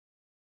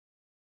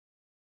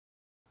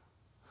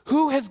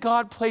Who has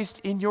God placed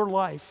in your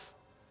life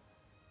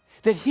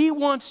that He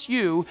wants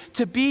you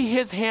to be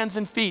His hands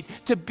and feet,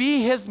 to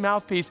be His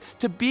mouthpiece,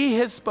 to be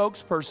His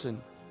spokesperson?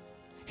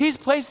 He's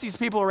placed these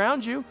people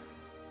around you.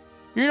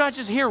 You're not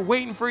just here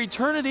waiting for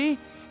eternity.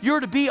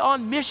 You're to be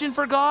on mission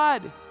for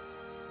God.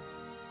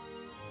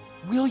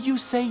 Will you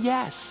say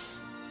yes?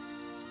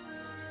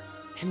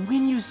 And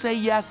when you say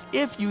yes,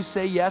 if you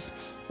say yes,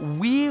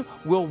 we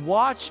will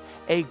watch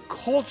a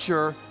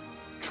culture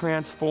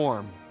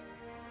transform.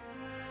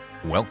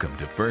 Welcome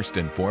to First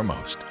and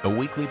Foremost, a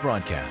weekly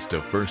broadcast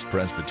of First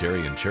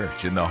Presbyterian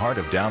Church in the heart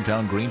of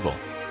downtown Greenville.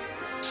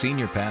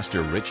 Senior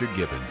Pastor Richard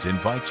Gibbons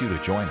invites you to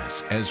join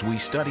us as we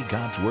study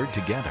God's Word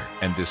together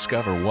and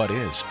discover what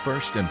is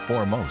first and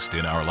foremost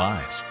in our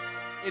lives.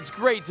 It's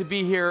great to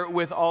be here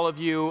with all of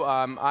you.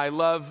 I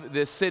love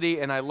this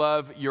city and I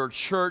love your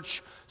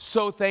church.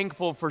 So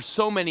thankful for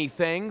so many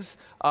things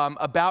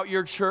about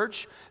your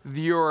church.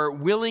 Your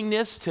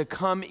willingness to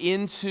come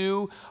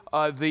into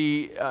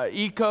the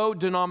eco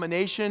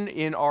denomination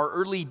in our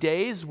early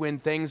days when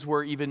things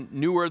were even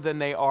newer than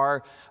they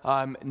are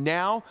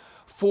now.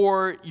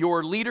 For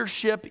your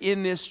leadership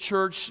in this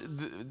church,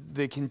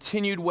 the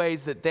continued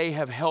ways that they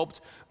have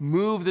helped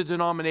move the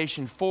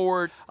denomination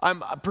forward.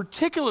 I'm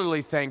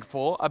particularly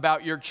thankful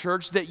about your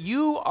church that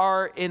you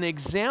are an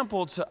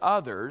example to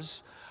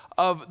others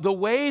of the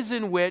ways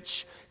in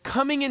which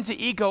coming into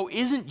eco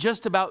isn't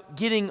just about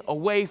getting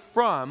away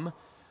from,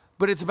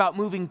 but it's about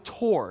moving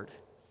toward.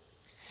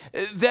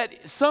 That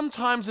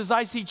sometimes as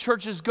I see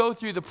churches go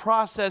through the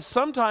process,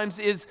 sometimes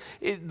is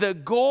the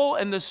goal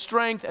and the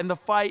strength and the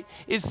fight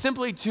is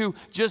simply to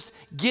just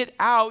get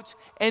out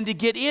and to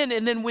get in.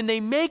 And then when they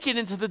make it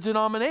into the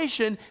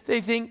denomination,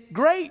 they think,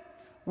 great,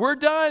 we're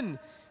done.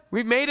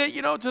 We've made it,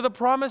 to the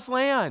promised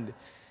land.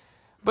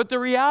 But the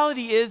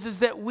reality is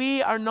that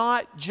we are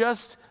not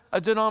just a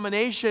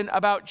denomination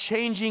about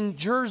changing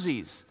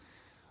jerseys.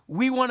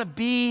 We want to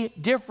be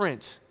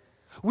different.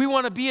 We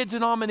want to be a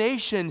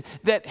denomination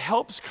that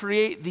helps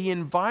create the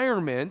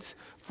environment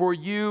for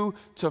you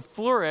to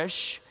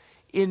flourish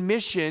in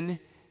mission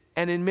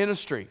and in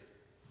ministry.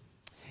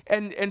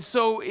 And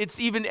so it's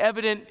even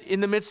evident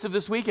in the midst of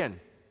this weekend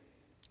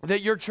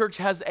that your church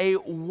has a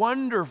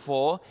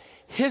wonderful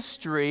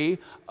history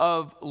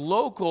of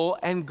local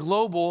and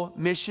global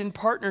mission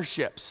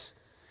partnerships.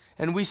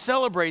 And we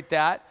celebrate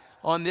that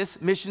on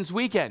this missions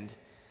weekend.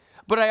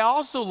 But I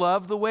also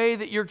love the way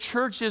that your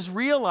church is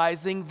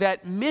realizing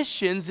that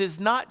missions is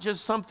not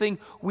just something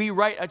we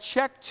write a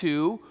check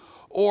to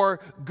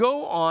or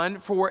go on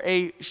for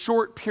a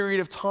short period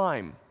of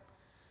time.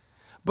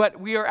 But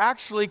we are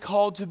actually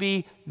called to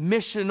be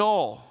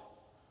missional,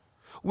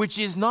 which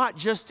is not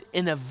just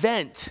an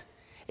event.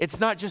 It's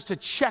not just a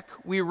check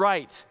we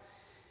write.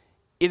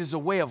 It is a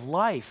way of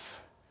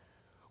life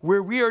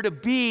where we are to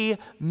be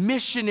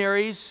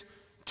missionaries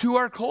to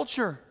our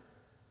culture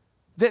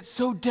that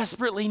so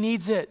desperately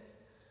needs it.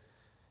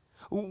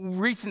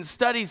 Recent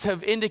studies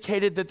have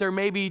indicated that there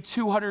may be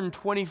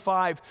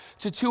 225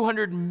 to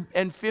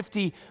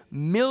 250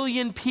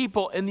 million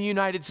people in the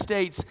United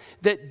States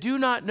that do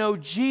not know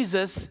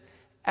Jesus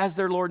as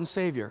their Lord and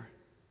Savior.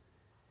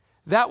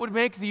 That would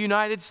make the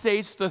United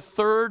States the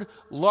third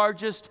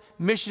largest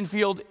mission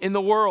field in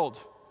the world,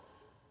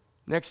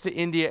 next to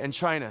India and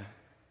China.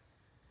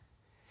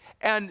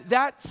 And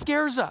that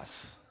scares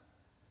us.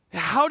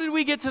 How did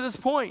we get to this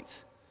point?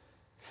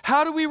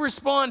 How do we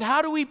respond?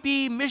 How do we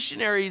be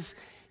missionaries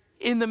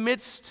in the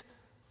midst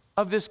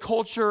of this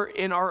culture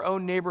in our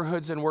own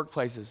neighborhoods and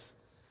workplaces?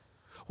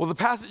 Well, the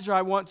passage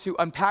I want to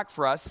unpack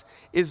for us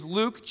is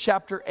Luke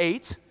chapter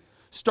 8,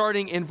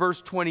 starting in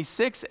verse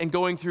 26 and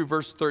going through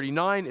verse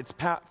 39. It's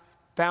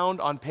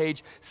found on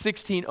page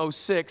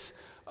 1606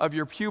 of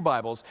your pew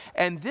Bibles.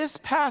 And this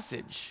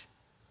passage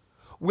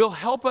will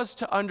help us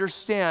to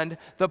understand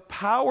the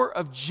power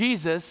of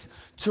Jesus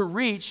to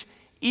reach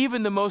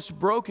even the most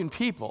broken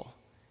people.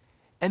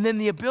 And then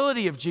the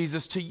ability of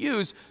Jesus to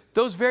use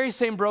those very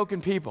same broken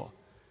people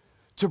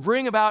to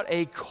bring about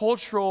a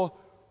cultural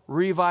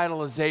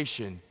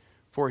revitalization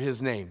for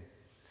His name.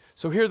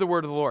 So hear the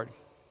word of the Lord.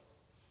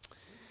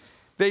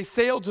 They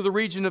sailed to the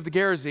region of the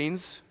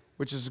Gerasenes,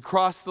 which is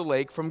across the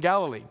lake from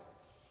Galilee.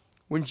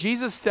 When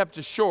Jesus stepped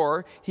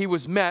ashore, He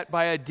was met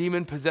by a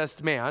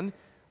demon-possessed man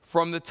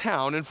from the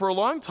town. And for a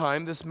long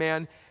time, this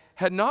man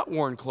had not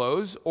worn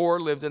clothes or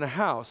lived in a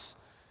house,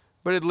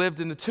 but had lived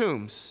in the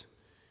tombs.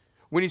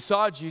 When he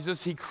saw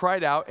Jesus, he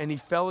cried out and he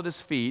fell at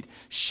his feet,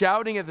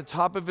 shouting at the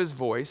top of his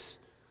voice,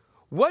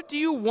 "What do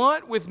you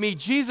want with me,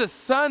 Jesus,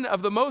 Son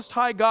of the Most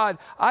High God?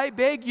 I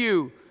beg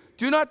you,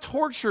 do not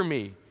torture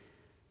me."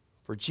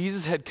 For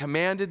Jesus had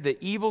commanded the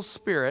evil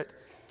spirit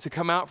to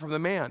come out from the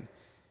man.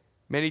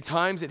 Many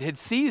times it had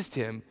seized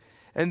him,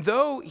 and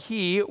though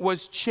he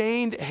was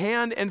chained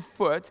hand and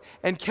foot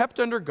and kept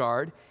under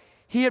guard,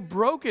 he had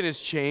broken his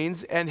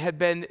chains and had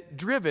been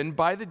driven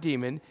by the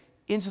demon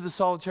into the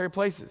solitary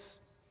places.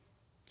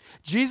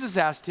 Jesus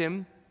asked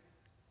him,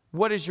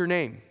 "What is your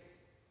name?"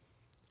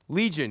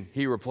 "Legion,"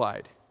 he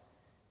replied,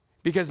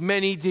 because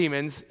many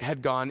demons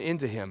had gone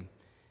into him.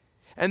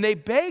 And they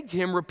begged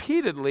him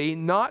repeatedly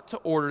not to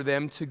order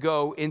them to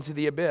go into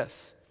the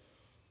abyss.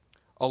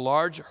 A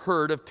large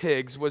herd of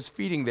pigs was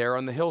feeding there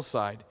on the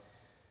hillside.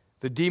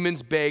 The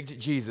demons begged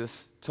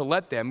Jesus to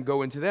let them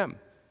go into them,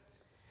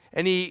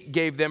 and he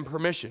gave them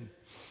permission.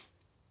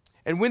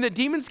 And when the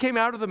demons came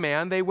out of the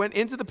man, they went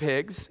into the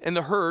pigs, and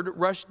the herd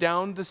rushed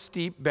down the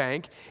steep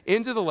bank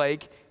into the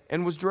lake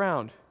and was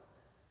drowned.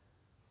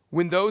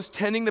 When those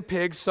tending the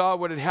pigs saw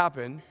what had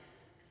happened,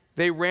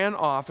 they ran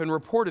off and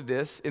reported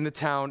this in the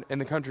town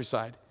and the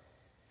countryside.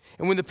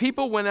 And when the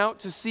people went out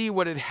to see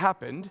what had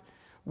happened,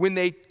 when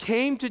they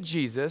came to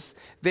Jesus,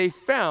 they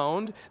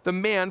found the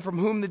man from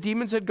whom the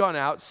demons had gone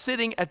out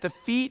sitting at the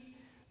feet,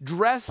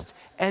 dressed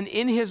and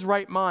in his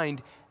right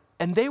mind,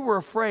 and they were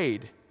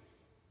afraid.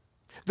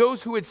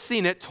 Those who had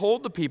seen it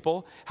told the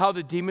people how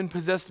the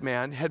demon-possessed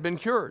man had been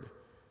cured.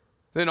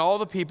 Then all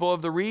the people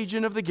of the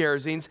region of the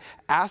Gerasenes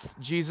asked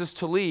Jesus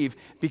to leave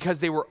because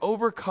they were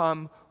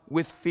overcome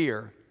with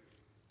fear.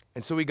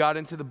 And so he got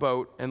into the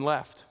boat and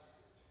left.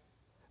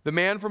 The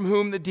man from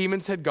whom the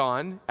demons had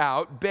gone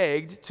out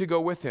begged to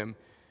go with him.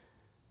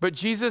 But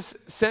Jesus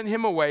sent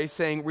him away,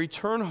 saying,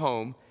 "Return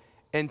home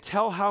and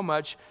tell how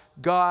much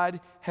God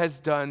has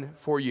done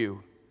for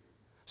you."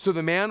 So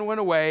the man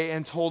went away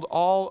and told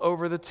all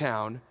over the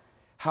town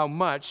how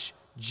much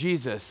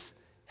Jesus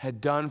had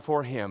done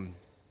for him.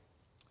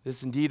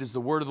 This indeed is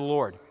the word of the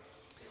Lord.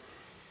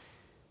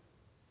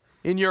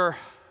 In your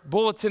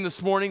bulletin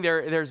this morning,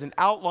 there's an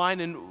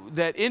outline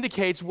that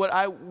indicates what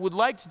I would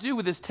like to do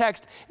with this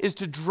text is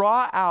to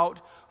draw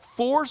out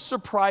 4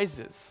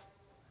 surprises.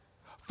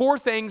 4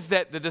 things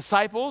that the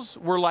disciples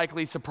were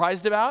likely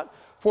surprised about.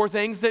 4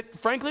 things that,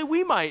 frankly,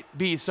 we might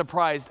be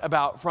surprised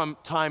about from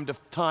time to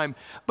time.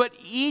 But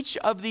each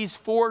of these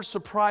 4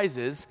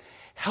 surprises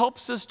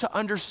helps us to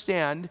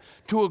understand,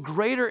 to a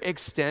greater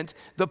extent,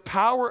 the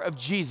power of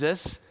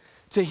Jesus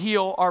to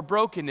heal our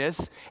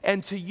brokenness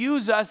and to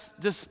use us,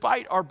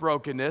 despite our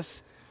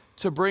brokenness,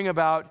 to bring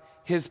about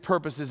his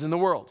purposes in the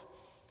world.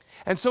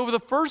 And so the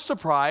first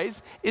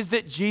surprise is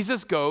that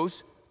Jesus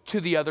goes to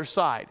the other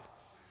side.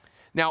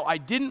 Now, I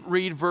didn't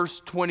read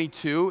verse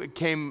 22. It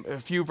came a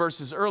few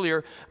verses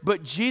earlier.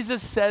 But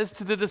Jesus says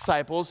to the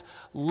disciples,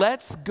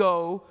 "Let's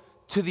go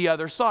to the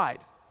other side."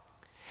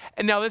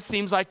 And now this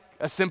seems like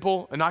a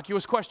simple,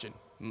 innocuous question.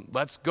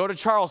 Let's go to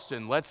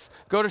Charleston. Let's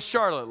go to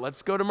Charlotte.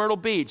 Let's go to Myrtle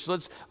Beach.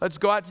 Let's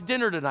go out to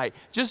dinner tonight.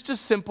 Just a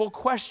simple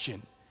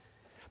question.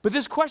 But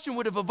this question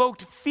would have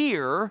evoked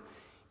fear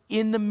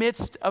in the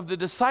midst of the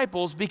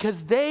disciples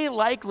because they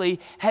likely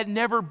had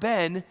never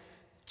been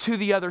to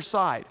the other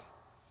side.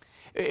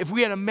 If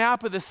we had a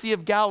map of the Sea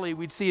of Galilee,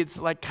 we'd see it's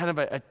like kind of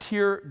a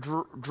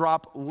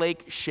teardrop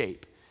lake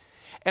shape.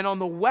 And on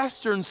the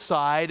western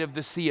side of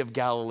the Sea of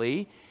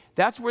Galilee,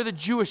 that's where the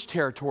Jewish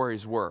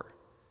territories were.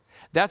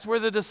 That's where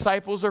the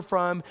disciples are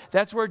from.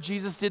 That's where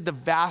Jesus did the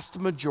vast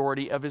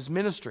majority of his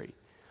ministry.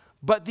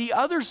 But the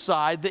other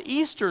side, the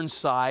eastern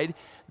side,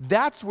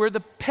 that's where the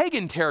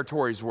pagan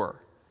territories were.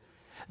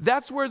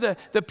 That's where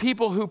the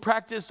people who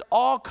practiced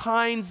all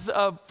kinds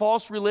of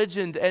false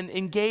religion and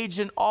engaged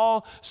in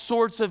all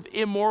sorts of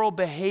immoral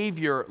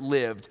behavior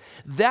lived.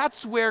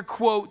 That's where,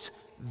 quote,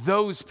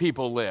 those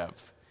people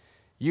live.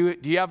 Do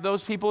you have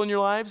those people in your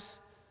lives?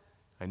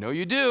 I know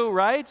you do,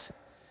 right?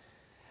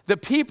 The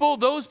people,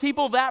 those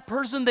people, that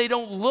person, they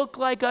don't look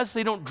like us,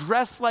 they don't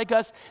dress like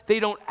us, they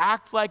don't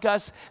act like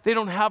us, they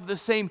don't have the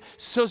same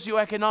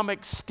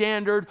socioeconomic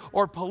standard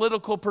or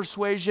political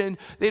persuasion,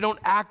 they don't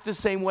act the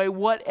same way,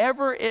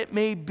 whatever it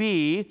may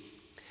be,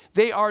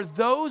 they are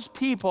those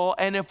people,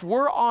 and if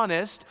we're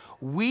honest,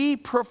 we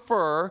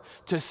prefer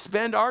to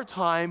spend our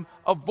time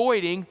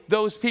avoiding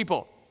those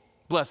people.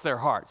 Bless their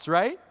hearts,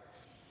 right?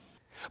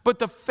 But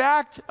the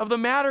fact of the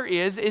matter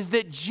is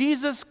that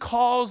Jesus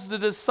calls the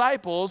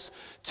disciples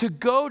to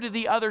go to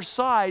the other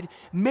side.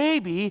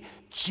 Maybe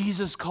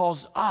Jesus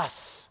calls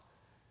us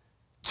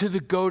to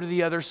go to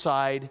the other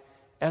side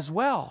as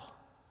well.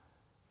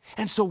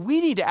 And so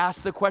we need to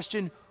ask the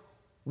question,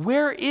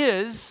 where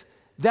is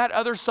that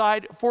other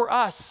side for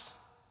us?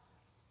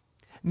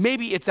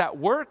 Maybe it's at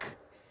work.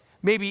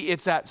 Maybe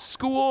it's at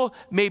school,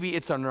 maybe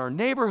it's in our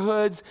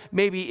neighborhoods,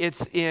 maybe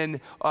it's in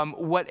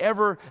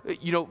whatever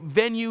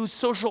venue,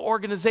 social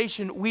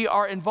organization we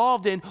are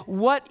involved in.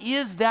 What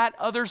is that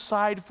other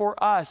side for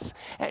us?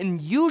 And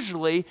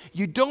usually,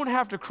 you don't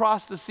have to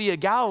cross the Sea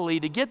of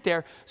Galilee to get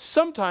there.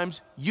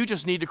 Sometimes you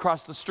just need to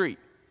cross the street.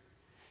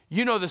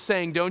 You know the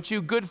saying, don't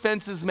you? Good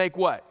fences make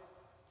what?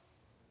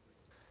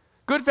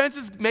 Good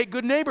fences make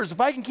good neighbors. If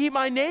I can keep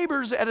my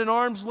neighbors at an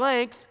arm's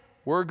length,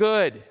 we're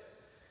good.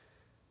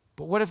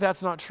 But what if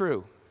that's not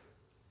true?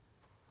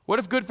 What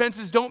if good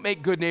fences don't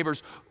make good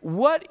neighbors?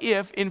 What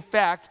if, in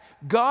fact,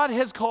 God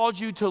has called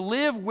you to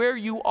live where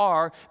you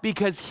are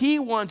because he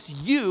wants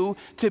you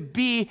to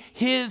be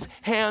his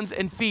hands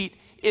and feet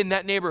in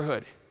that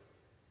neighborhood?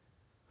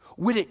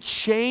 Would it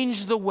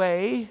change the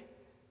way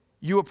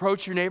you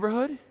approach your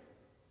neighborhood?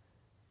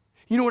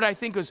 You know what I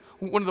think is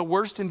one of the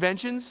worst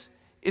inventions?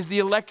 Is the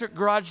electric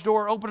garage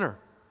door opener.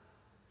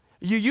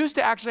 You used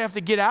to actually have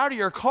to get out of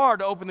your car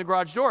to open the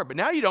garage door, but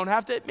now you don't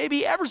have to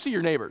maybe ever see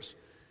your neighbors.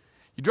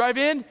 You drive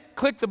in,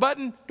 click the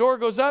button, door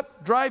goes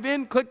up, drive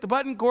in, click the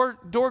button,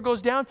 door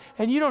goes down,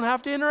 and you don't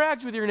have to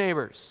interact with your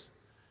neighbors.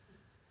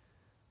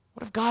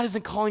 What if God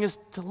isn't calling us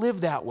to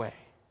live that way?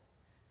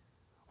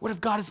 What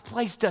if God has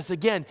placed us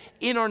again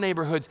in our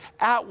neighborhoods,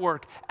 at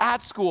work,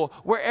 at school,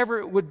 wherever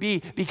it would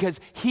be, because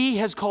He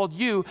has called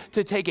you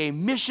to take a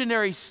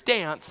missionary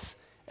stance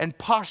and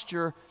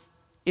posture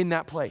in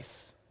that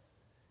place?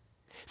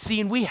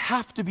 See, and we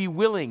have to be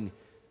willing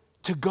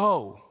to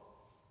go.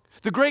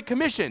 The Great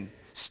Commission,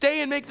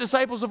 stay and make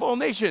disciples of all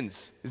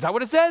nations. Is that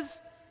what it says?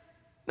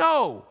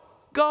 No,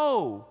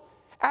 go.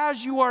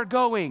 As you are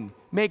going,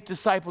 make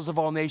disciples of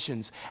all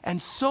nations.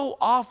 And so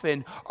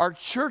often, our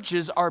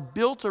churches are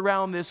built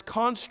around this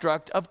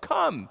construct of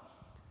come.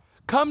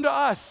 Come to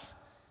us.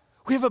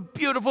 We have a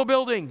beautiful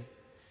building.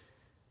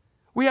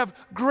 We have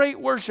great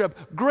worship,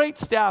 great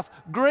staff,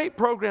 great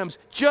programs.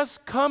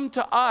 Just come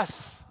to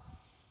us.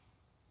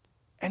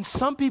 And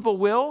some people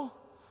will,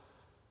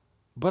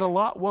 but a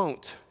lot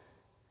won't.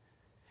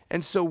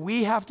 And so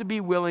we have to be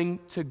willing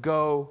to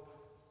go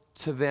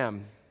to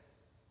them.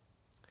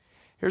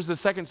 Here's the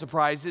second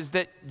surprise, is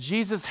that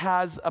Jesus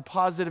has a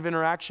positive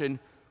interaction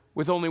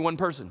with only one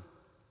person.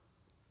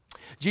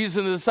 Jesus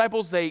and the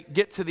disciples, they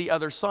get to the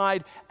other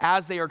side.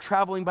 As they are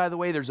traveling, by the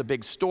way, there's a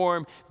big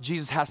storm.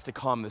 Jesus has to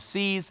calm the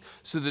seas.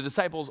 So the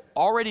disciples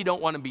already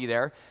don't want to be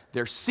there.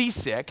 They're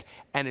seasick.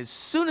 And as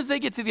soon as they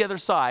get to the other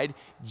side,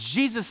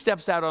 Jesus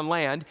steps out on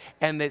land,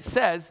 and it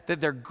says that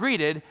they're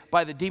greeted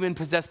by the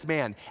demon-possessed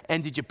man.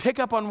 And did you pick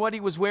up on what he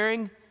was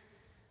wearing?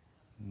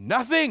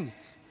 Nothing.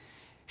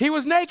 He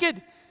was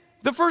naked.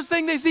 The first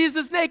thing they see is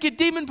this naked,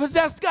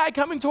 demon-possessed guy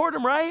coming toward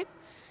him, right?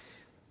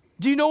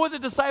 Do you know what the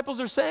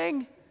disciples are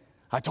saying?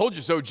 I told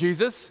you so,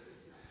 Jesus.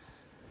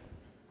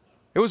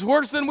 It was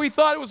worse than we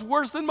thought. It was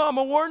worse than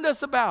Mama warned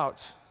us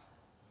about.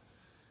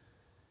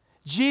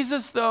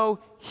 Jesus, though,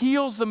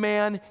 heals the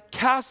man,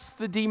 casts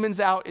the demons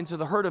out into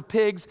the herd of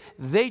pigs.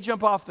 They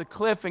jump off the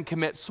cliff and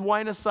commit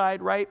swinecide,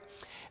 right?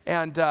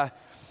 And the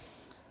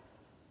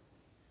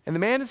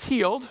man is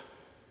healed.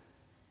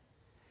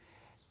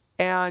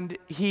 And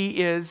he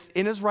is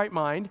in his right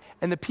mind.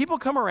 And the people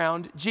come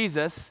around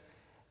Jesus,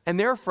 and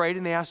they're afraid,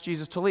 and they ask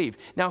Jesus to leave.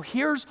 Now,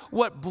 here's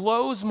what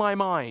blows my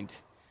mind,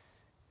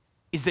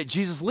 is that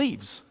Jesus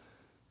leaves.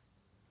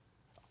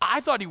 I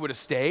thought he would have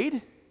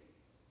stayed.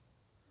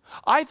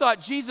 I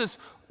thought Jesus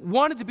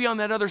wanted to be on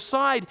that other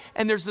side,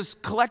 and there's this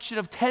collection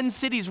of 10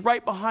 cities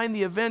right behind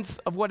the events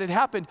of what had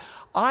happened.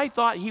 I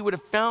thought he would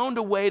have found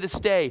a way to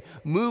stay,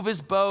 move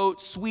his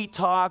boat, sweet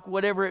talk,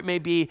 whatever it may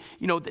be,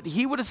 that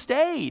he would have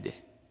stayed.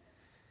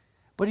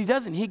 But he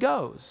doesn't. He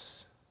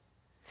goes.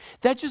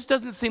 That just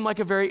doesn't seem like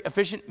a very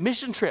efficient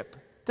mission trip,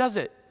 does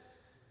it?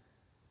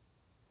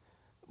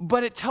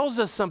 But it tells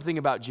us something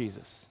about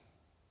Jesus.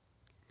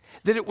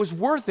 That it was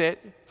worth it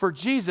for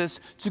Jesus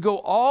to go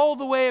all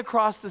the way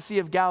across the Sea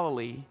of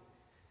Galilee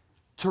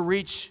to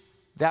reach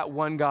that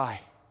one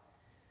guy.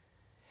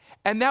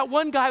 And that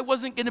one guy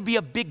wasn't going to be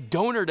a big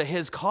donor to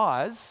his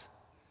cause.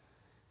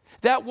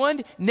 That one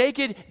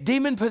naked,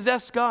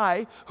 demon-possessed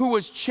guy who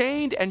was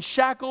chained and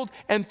shackled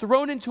and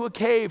thrown into a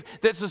cave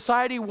that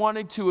society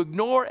wanted to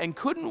ignore and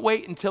couldn't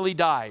wait until he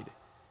died.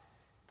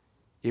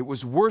 It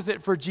was worth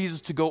it for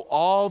Jesus to go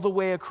all the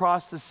way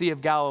across the Sea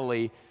of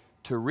Galilee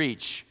to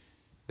reach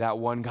that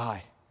one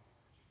guy.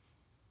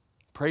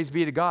 Praise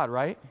be to God,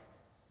 right?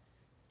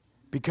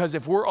 Because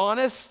if we're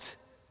honest,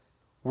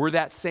 we're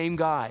that same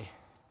guy.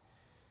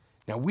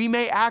 Now, we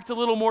may act a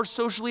little more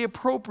socially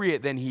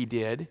appropriate than he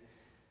did,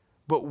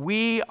 but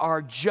we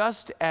are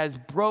just as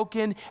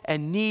broken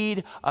and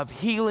need of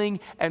healing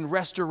and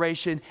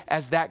restoration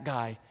as that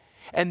guy.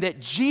 And that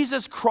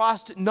Jesus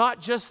crossed not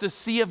just the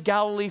Sea of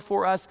Galilee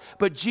for us,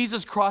 but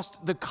Jesus crossed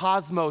the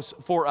cosmos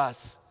for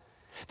us.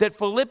 That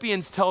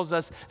Philippians tells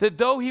us that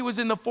though he was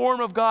in the form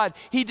of God,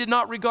 he did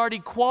not regard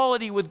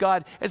equality with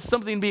God as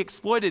something to be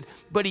exploited,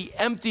 but he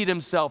emptied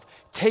himself,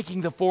 taking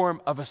the form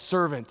of a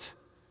servant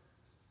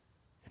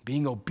and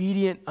being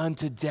obedient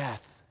unto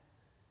death.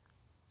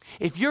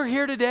 If you're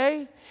here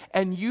today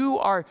and you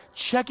are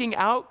checking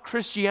out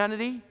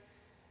Christianity,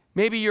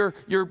 maybe you're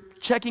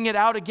checking it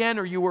out again,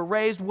 or you were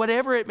raised,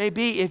 whatever it may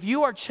be, if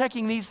you are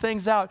checking these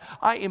things out,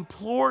 I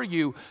implore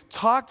you,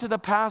 talk to the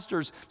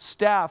pastors,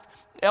 staff,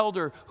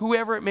 elder,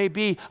 whoever it may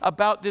be,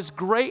 about this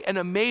great and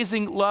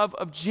amazing love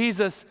of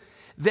Jesus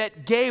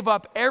that gave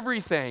up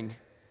everything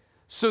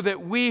so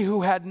that we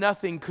who had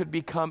nothing could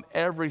become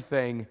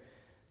everything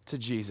to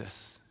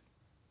Jesus.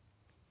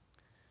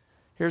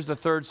 Here's the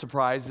third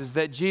surprise, is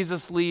that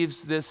Jesus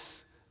leaves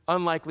this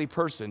unlikely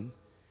person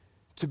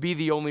to be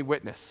the only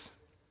witness.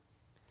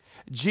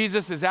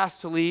 Jesus is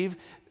asked to leave.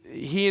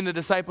 He and the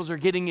disciples are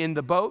getting in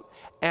the boat,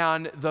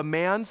 and the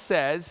man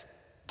says,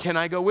 "Can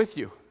I go with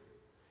you?"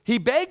 He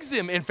begs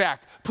him, in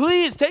fact,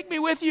 "Please take me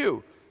with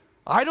you."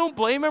 I don't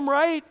blame him,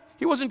 right?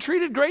 He wasn't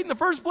treated great in the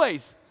first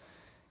place.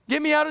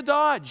 Get me out of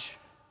Dodge.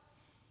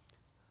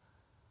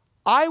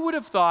 I would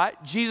have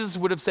thought Jesus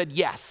would have said,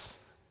 "Yes,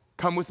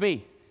 come with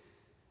me.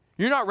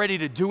 You're not ready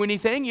to do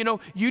anything. You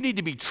know, you need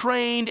to be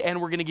trained, and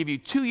we're going to give you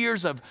 2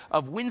 years of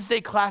Wednesday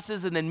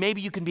classes, and then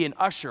maybe you can be an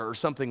usher or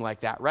something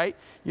like that, right?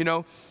 You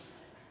know.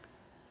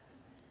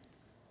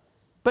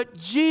 But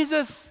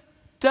Jesus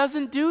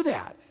doesn't do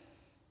that.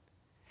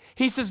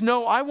 He says,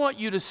 no, I want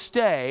you to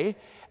stay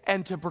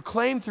and to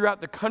proclaim throughout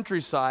the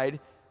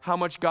countryside how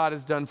much God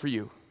has done for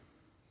you.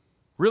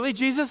 Really,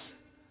 Jesus?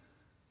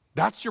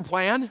 That's your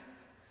plan?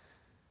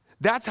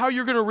 That's how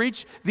you're going to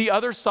reach the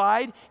other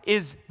side?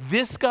 Is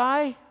this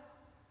guy?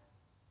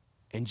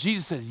 And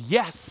Jesus says,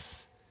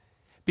 yes,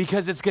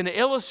 because it's going to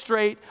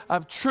illustrate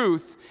a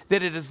truth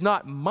that it is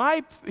not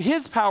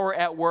his power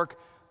at work,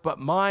 but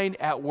mine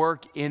at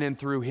work in and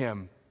through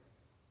him.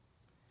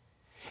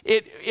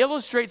 It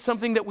illustrates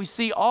something that we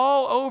see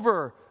all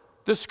over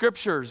the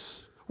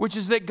scriptures, which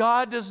is that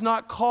God does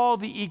not call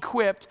the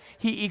equipped,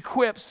 he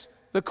equips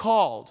the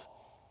called.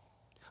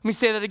 Let me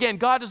say that again.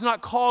 God does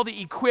not call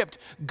the equipped.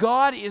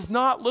 God is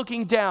not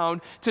looking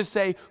down to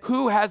say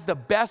who has the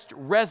best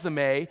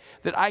resume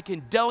that I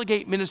can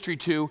delegate ministry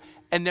to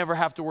and never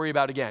have to worry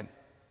about again.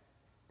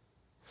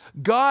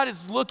 God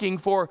is looking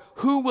for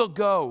who will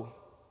go,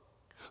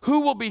 who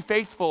will be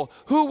faithful,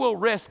 who will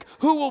risk,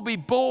 who will be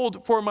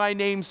bold for my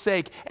name's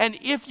sake. And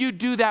if you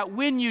do that,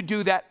 when you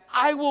do that,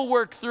 I will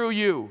work through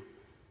you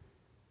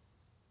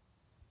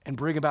and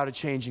bring about a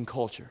change in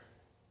culture.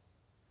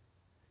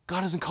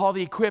 God doesn't call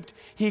the equipped,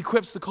 he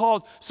equips the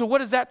called. So what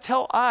does that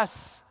tell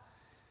us?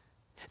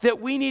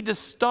 That we need to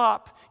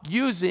stop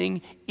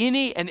using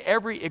any and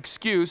every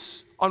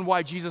excuse on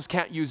why Jesus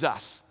can't use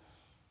us.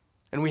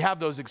 And we have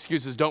those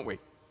excuses, don't we?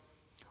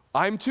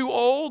 I'm too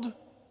old.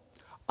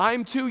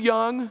 I'm too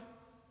young.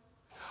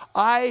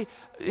 I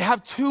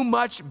have too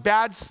much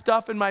bad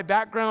stuff in my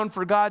background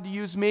for God to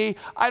use me.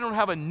 I don't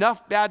have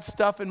enough bad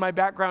stuff in my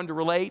background to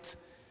relate.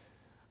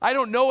 I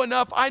don't know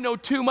enough. I know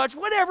too much.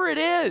 Whatever it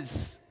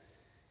is.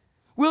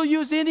 We'll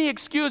use any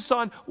excuse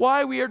on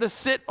why we are to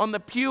sit on the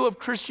pew of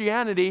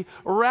Christianity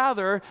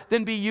rather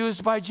than be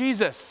used by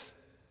Jesus.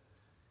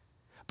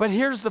 But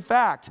here's the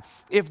fact.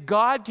 If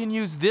God can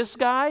use this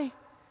guy,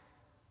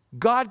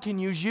 God can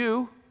use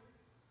you.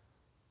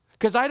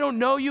 Because I don't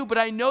know you, but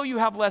I know you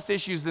have less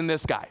issues than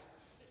this guy.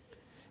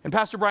 And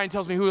Pastor Brian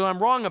tells me who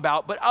I'm wrong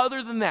about, but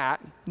other than that,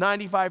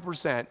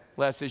 95%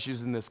 less issues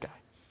than this guy.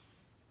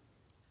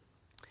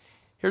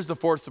 Here's the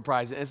fourth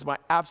surprise, and it's my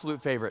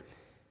absolute favorite.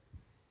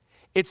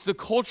 It's the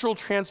cultural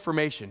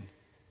transformation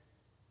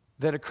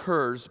that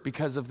occurs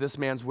because of this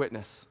man's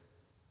witness.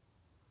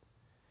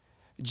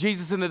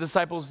 Jesus and the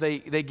disciples, they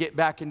get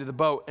back into the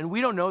boat, and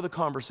we don't know the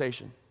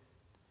conversation.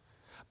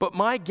 But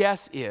my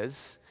guess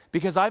is,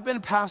 because I've been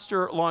a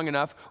pastor long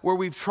enough where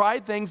we've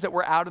tried things that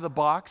were out of the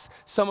box.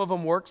 Some of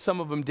them worked, some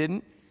of them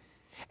didn't.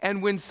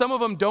 And when some of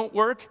them don't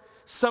work,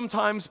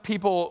 sometimes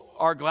people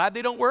are glad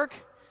they don't work,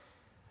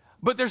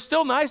 but they're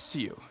still nice to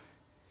you.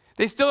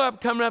 They still have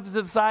coming up to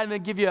the side and they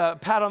give you a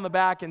pat on the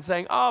back and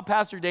saying, oh,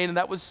 Pastor Dana,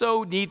 that was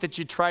so neat that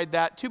you tried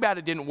that. Too bad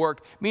it didn't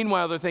work.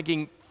 Meanwhile, they're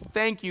thinking,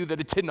 thank you that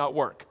it did not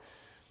work.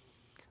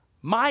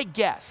 My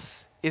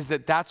guess is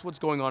that that's what's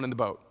going on in the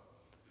boat.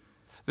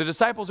 The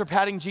disciples are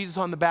patting Jesus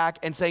on the back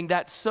and saying,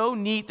 that's so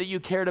neat that you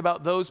cared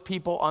about those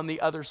people on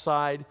the other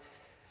side.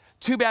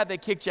 Too bad they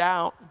kicked you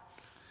out.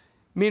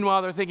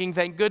 Meanwhile, they're thinking,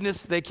 thank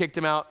goodness they kicked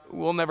him out.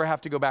 We'll never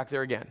have to go back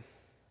there again.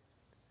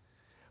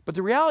 But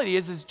the reality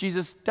is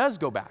Jesus does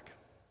go back.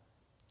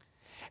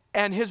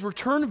 And his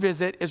return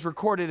visit is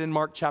recorded in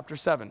Mark chapter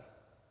 7.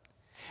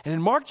 And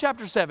in Mark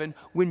chapter 7,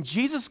 when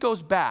Jesus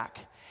goes back,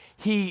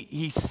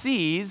 he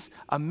sees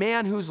a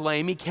man who's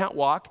lame, he can't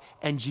walk,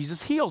 and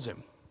Jesus heals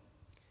him.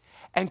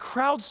 And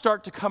crowds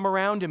start to come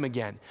around him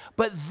again.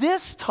 But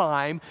this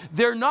time,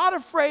 they're not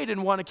afraid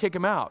and want to kick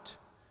him out.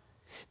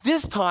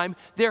 This time,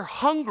 they're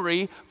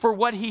hungry for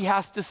what he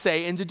has to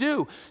say and to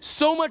do.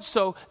 So much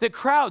so that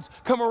crowds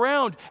come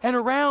around and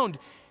around,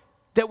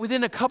 that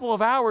within a couple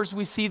of hours,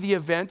 we see the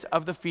event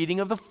of the feeding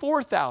of the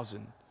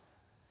 4,000.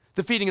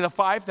 The feeding of the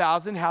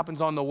 5,000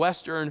 happens on the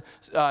western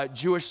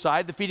Jewish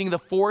side. The feeding of the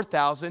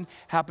 4,000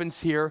 happens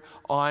here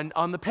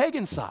on the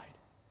pagan side.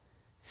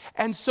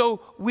 And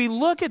so we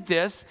look at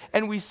this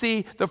and we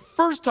see the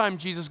first time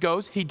Jesus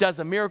goes, he does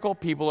a miracle.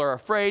 People are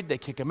afraid. They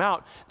kick him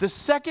out. The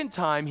second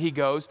time he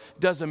goes,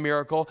 does a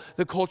miracle.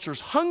 The culture's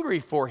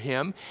hungry for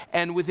him.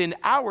 And within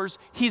hours,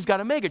 he's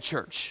got a mega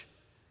church.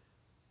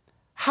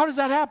 How does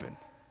that happen?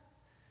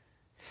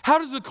 How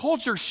does the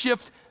culture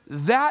shift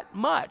that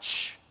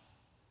much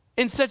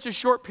in such a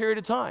short period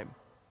of time?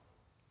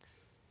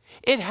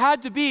 It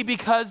had to be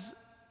because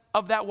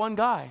of that one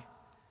guy.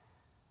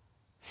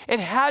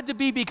 It had to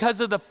be because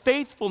of the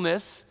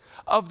faithfulness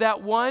of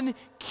that one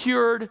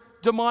cured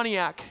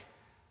demoniac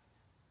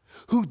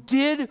who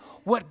did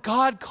what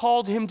God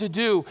called him to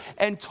do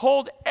and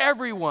told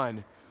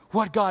everyone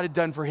what God had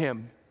done for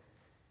him.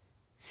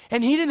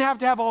 And he didn't have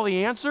to have all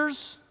the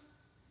answers.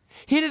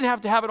 He didn't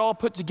have to have it all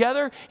put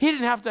together. He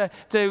didn't have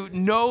to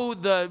know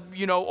the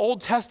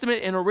Old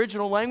Testament in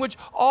original language.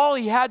 All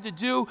he had to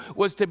do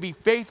was to be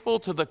faithful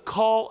to the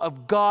call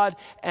of God,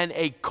 and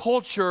a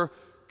culture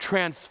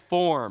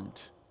transformed.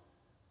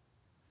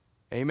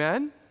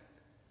 Amen?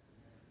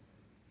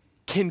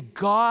 Can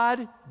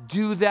God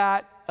do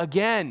that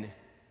again?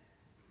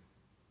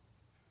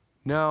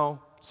 No.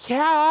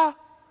 Yeah.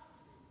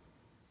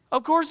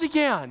 Of course he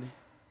can.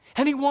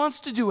 And he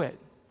wants to do it.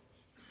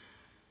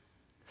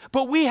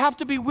 But we have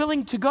to be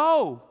willing to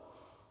go.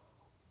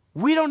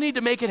 We don't need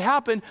to make it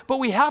happen, but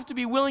we have to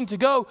be willing to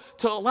go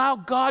to allow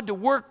God to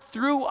work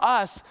through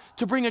us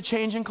to bring a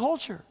change in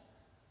culture.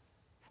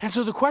 And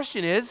so the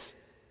question is,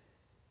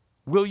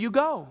 will you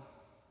go?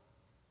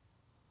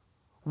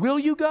 Will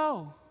you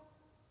go?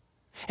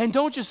 And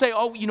don't just say,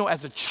 oh,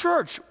 as a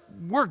church,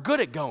 we're good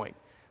at going.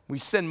 We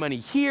send money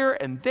here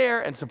and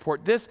there and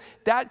support this,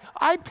 that.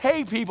 I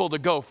pay people to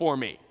go for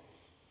me.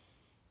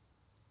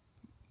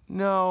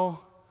 No.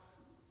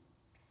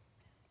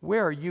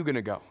 Where are you going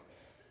to go?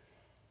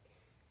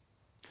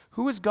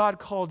 Who has God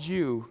called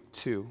you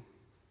to?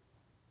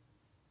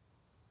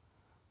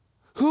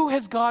 Who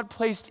has God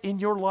placed in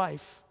your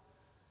life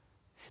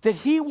that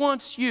he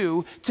wants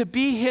you to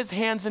be his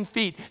hands and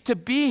feet, to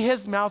be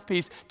his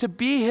mouthpiece, to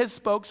be his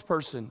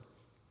spokesperson?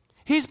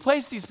 He's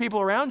placed these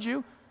people around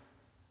you.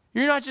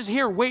 You're not just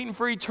here waiting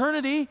for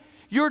eternity.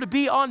 You're to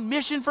be on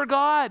mission for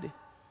God.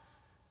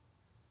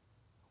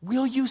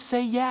 Will you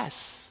say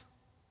yes?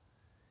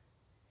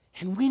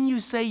 And when you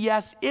say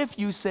yes, if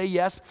you say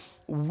yes,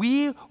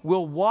 we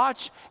will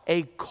watch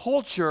a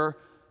culture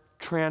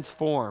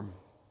transform.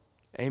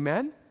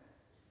 Amen?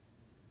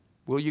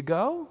 Will you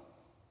go?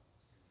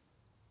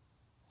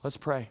 Let's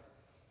pray.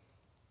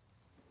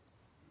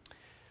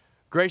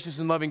 Gracious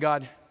and loving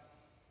God,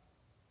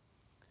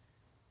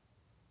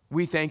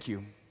 we thank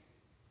you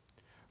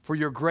for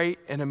your great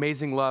and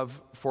amazing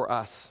love for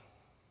us.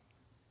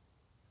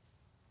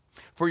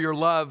 For your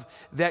love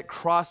that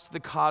crossed the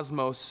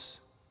cosmos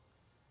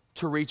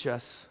to reach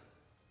us.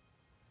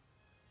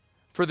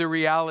 For the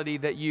reality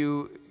that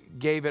you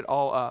gave it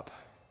all up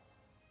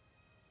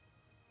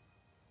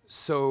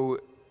so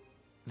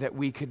that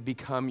we could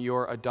become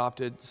your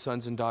adopted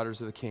sons and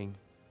daughters of the King.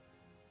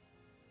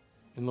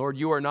 And Lord,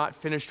 you are not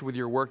finished with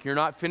your work. You're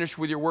not finished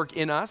with your work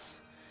in us.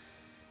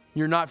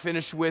 You're not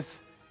finished with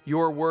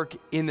your work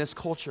in this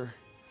culture.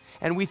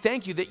 And we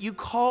thank you that you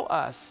call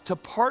us to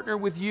partner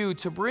with you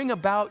to bring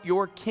about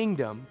your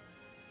kingdom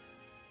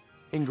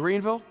in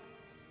Greenville,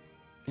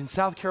 in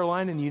South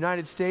Carolina, in the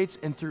United States,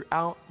 and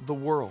throughout the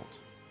world.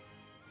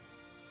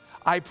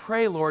 I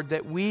pray, Lord,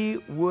 that we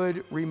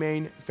would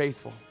remain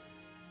faithful,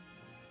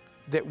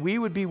 that we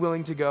would be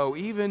willing to go,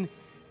 even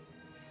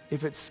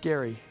if it's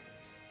scary,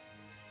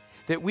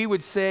 that we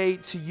would say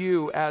to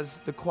you, as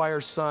the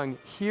choir sung,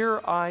 "Here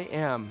I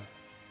am,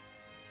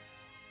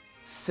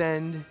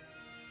 send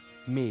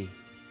me."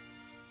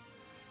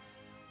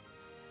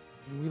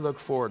 And we look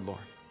forward, Lord,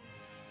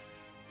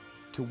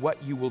 to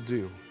what you will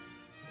do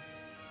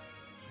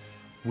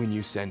when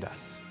you send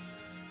us.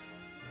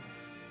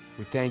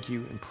 We thank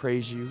you and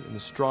praise you in the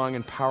strong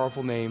and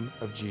powerful name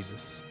of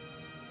Jesus.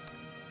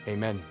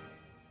 Amen.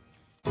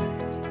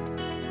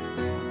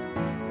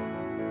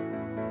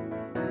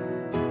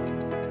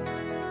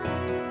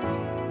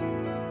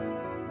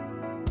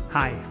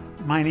 Hi,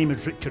 my name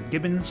is Richard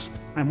Gibbons.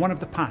 I'm one of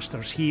the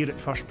pastors here at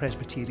First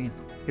Presbyterian.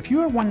 If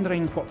you are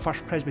wondering what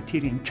First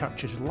Presbyterian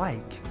Church is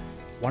like,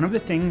 one of the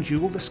things you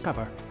will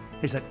discover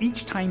is that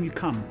each time you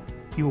come,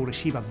 you will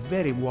receive a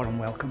very warm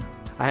welcome.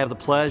 I have the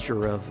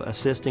pleasure of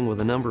assisting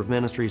with a number of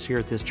ministries here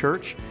at this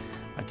church.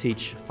 I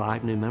teach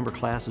 5 new member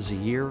classes a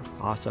year,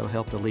 also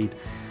help to lead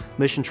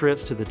mission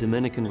trips to the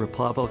Dominican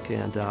Republic,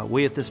 and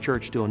we at this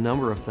church do a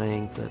number of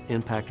things that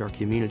impact our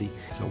community.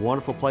 It's a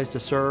wonderful place to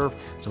serve.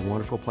 It's a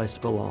wonderful place to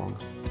belong.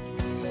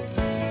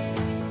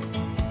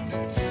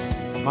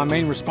 My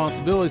main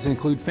responsibilities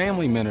include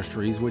family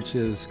ministries, which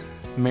is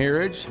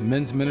marriage,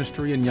 men's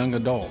ministry, and young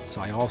adults.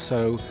 I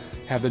also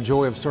have the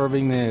joy of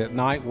serving the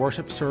night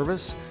worship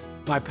service.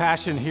 My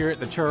passion here at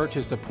the church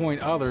is to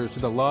point others to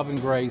the love and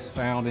grace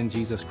found in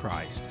Jesus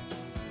Christ.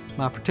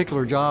 My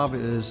particular job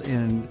is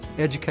in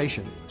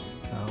education,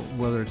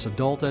 whether it's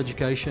adult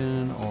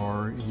education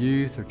or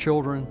youth or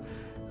children.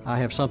 I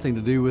have something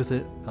to do with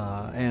it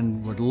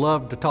and would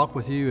love to talk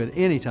with you at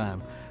any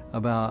time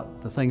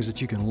about the things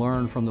that you can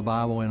learn from the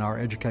Bible in our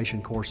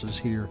education courses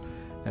here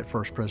at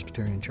First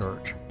Presbyterian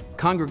Church.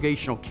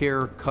 Congregational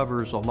care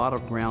covers a lot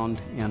of ground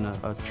in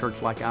a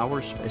church like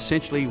ours.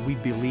 Essentially, we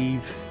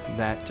believe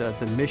that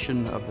the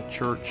mission of the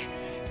church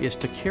is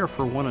to care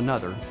for one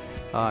another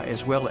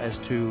as well as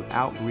to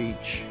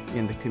outreach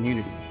in the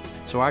community.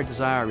 So our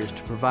desire is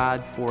to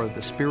provide for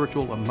the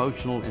spiritual,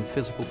 emotional, and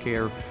physical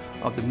care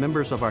of the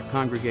members of our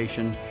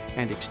congregation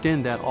and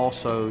extend that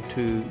also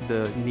to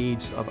the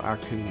needs of our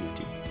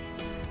community.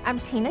 I'm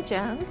Tina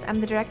Jones.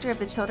 I'm the director of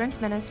the children's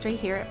ministry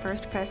here at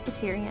First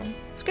Presbyterian.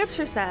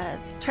 Scripture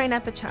says, "Train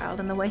up a child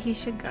in the way he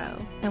should go,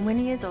 and when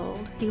he is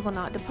old, he will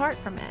not depart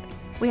from it."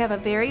 We have a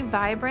very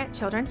vibrant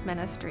children's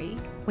ministry.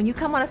 When you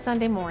come on a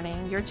Sunday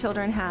morning, your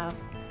children have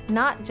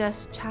not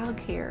just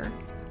childcare,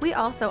 we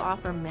also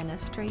offer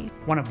ministry.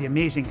 One of the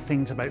amazing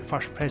things about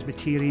First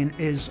Presbyterian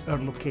is our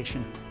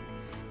location.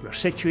 We're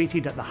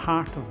situated at the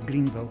heart of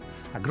Greenville,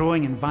 a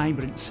growing and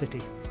vibrant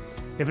city.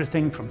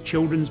 Everything from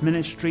children's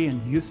ministry and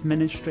youth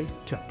ministry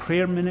to a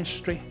prayer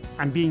ministry,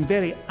 and being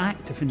very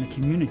active in the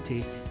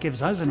community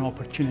gives us an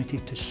opportunity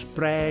to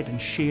spread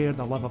and share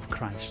the love of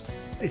Christ.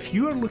 If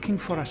you are looking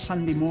for a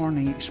Sunday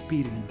morning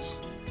experience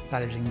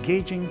that is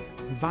engaging,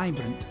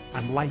 vibrant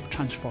and life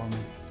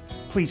transforming,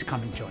 please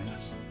come and join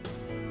us.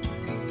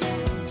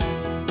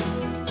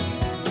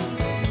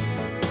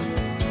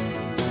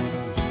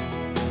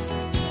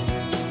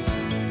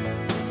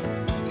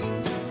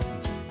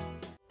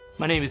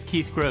 My name is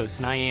Keith Gross,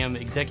 and I am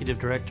Executive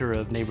Director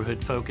of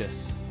Neighborhood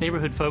Focus.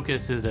 Neighborhood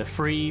Focus is a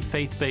free,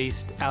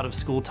 faith-based,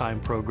 out-of-school time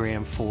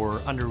program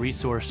for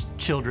under-resourced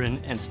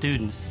children and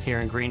students here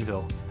in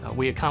Greenville.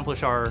 We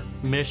accomplish our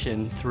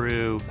mission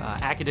through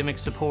academic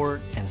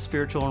support and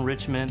spiritual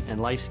enrichment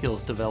and life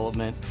skills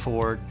development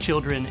for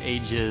children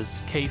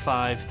ages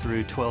K-5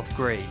 through 12th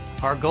grade.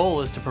 Our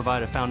goal is to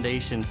provide a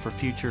foundation for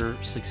future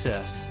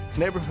success.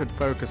 Neighborhood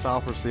Focus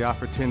offers the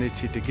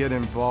opportunity to get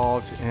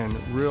involved in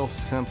real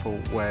simple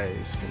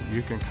ways.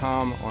 You can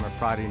come on a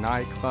Friday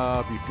night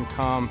club, you can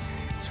come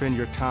spend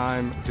your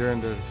time during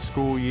the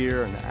school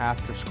year and the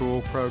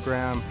after-school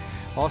program,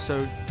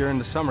 also during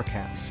the summer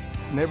camps.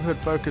 Neighborhood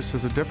Focus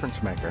is a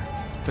difference maker.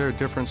 They're a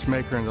difference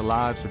maker in the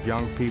lives of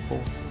young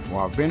people. Well,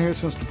 I've been here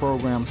since the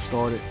program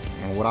started,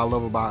 and what I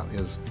love about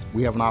it is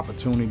we have an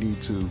opportunity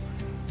to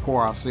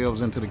pour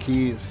ourselves into the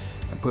kids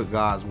and put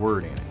God's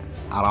word in it.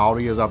 Out of all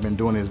the years I've been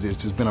doing this,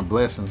 it's just been a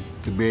blessing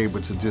to be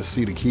able to just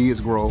see the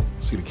kids grow,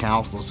 see the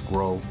counselors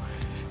grow,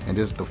 and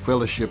just the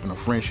fellowship and the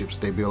friendships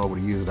they build over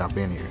the years that I've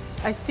been here.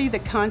 I see the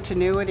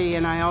continuity,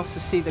 and I also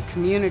see the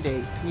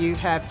community. You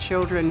have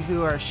children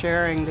who are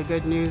sharing the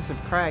good news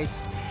of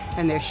Christ,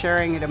 and they're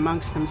sharing it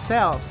amongst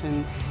themselves,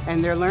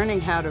 and they're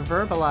learning how to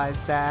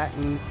verbalize that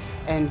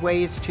and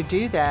ways to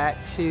do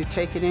that, to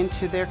take it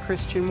into their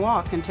Christian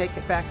walk and take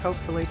it back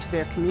hopefully to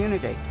their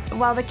community.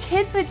 While the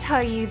kids would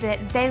tell you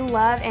that they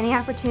love any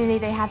opportunity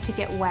they have to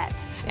get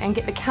wet and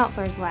get the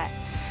counselors wet,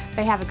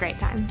 they have a great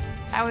time.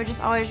 I would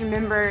just always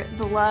remember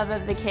the love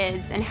of the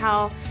kids and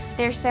how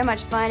they're so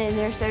much fun and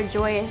they're so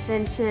joyous,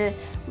 and to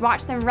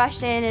watch them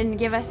rush in and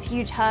give us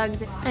huge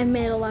hugs. I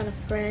made a lot of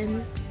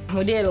friends.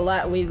 We did a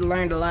lot. We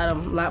learned a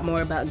lot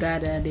more about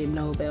God that I didn't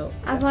know about.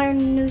 I've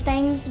learned new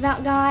things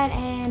about God,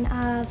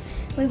 and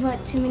we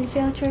went to many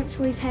field trips.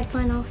 We've had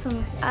fun all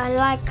summer. I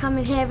like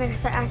coming here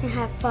because I can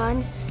have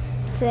fun,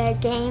 play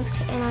games,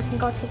 and I can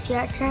go to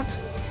field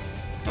trips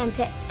and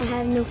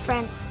have new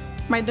friends.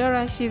 My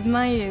daughter, she's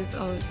 9 years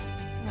old.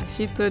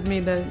 She told me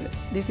that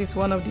this is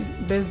one of the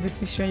best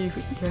decisions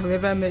you have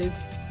ever made.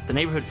 The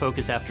Neighborhood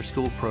Focus After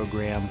School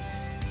program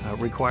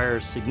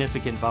requires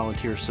significant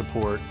volunteer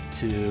support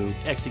to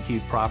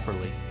execute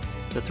properly.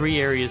 The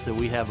three areas that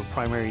we have a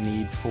primary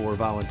need for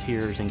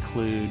volunteers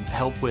include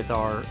help with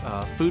our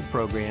food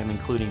program,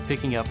 including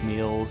picking up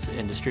meals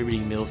and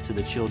distributing meals to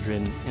the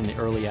children in the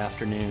early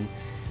afternoon.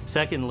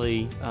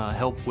 Secondly,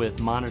 help with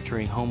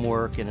monitoring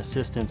homework and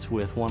assistance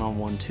with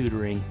one-on-one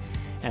tutoring.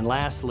 And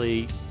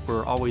lastly,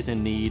 we're always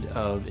in need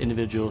of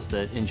individuals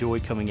that enjoy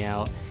coming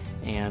out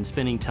and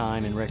spending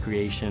time in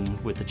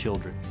recreation with the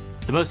children.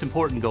 The most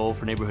important goal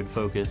for Neighborhood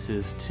Focus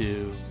is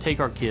to take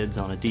our kids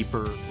on a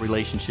deeper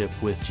relationship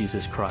with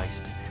Jesus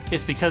Christ.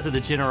 It's because of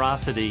the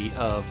generosity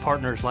of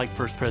partners like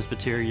First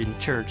Presbyterian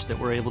Church that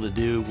we're able to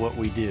do what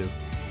we do.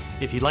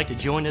 If you'd like to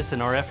join us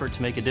in our effort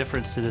to make a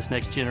difference to this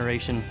next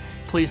generation,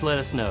 please let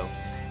us know.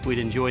 We'd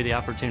enjoy the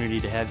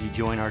opportunity to have you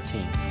join our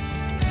team.